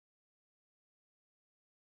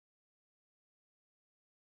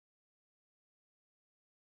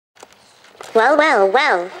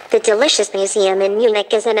Well, the Delicious Museum in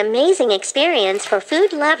Munich is an amazing experience for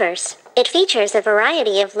food lovers. It features a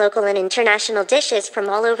variety of local and international dishes from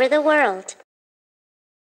all over the world.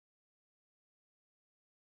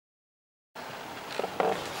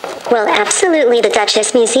 Well, absolutely. The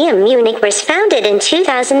Deutsches Museum Munich was founded in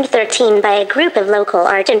 2013 by a group of local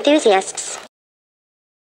art enthusiasts.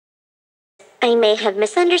 I may have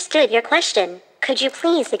misunderstood your question. Could you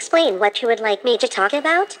please explain what you would like me to talk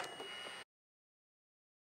about?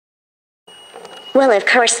 Well, of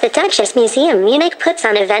course, the Deutsches Museum Munich puts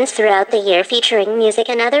on events throughout the year featuring music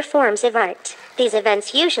and other forms of art. These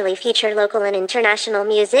events usually feature local and international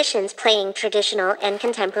musicians playing traditional and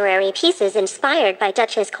contemporary pieces inspired by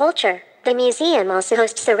Dutch's culture. The museum also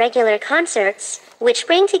hosts irregular concerts, which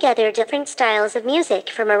bring together different styles of music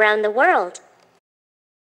from around the world.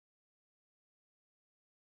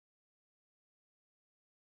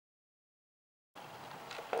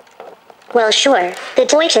 Well, sure. The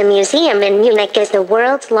Deutsche Museum in Munich is the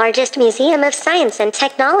world's largest museum of science and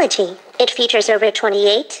technology. It features over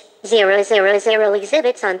 28,000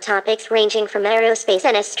 exhibits on topics ranging from aerospace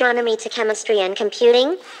and astronomy to chemistry and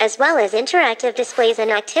computing, as well as interactive displays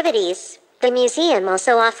and activities. The museum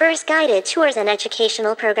also offers guided tours and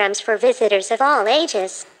educational programs for visitors of all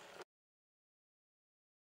ages.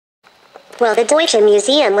 Well, the Deutsche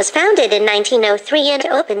Museum was founded in 1903 and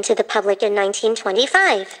opened to the public in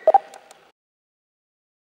 1925.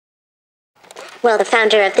 Well, the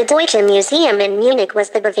founder of the Deutsche Museum in Munich was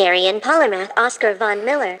the Bavarian polymath Oskar von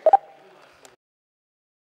Miller.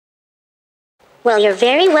 Well, you're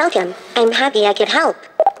very welcome. I'm happy I could help.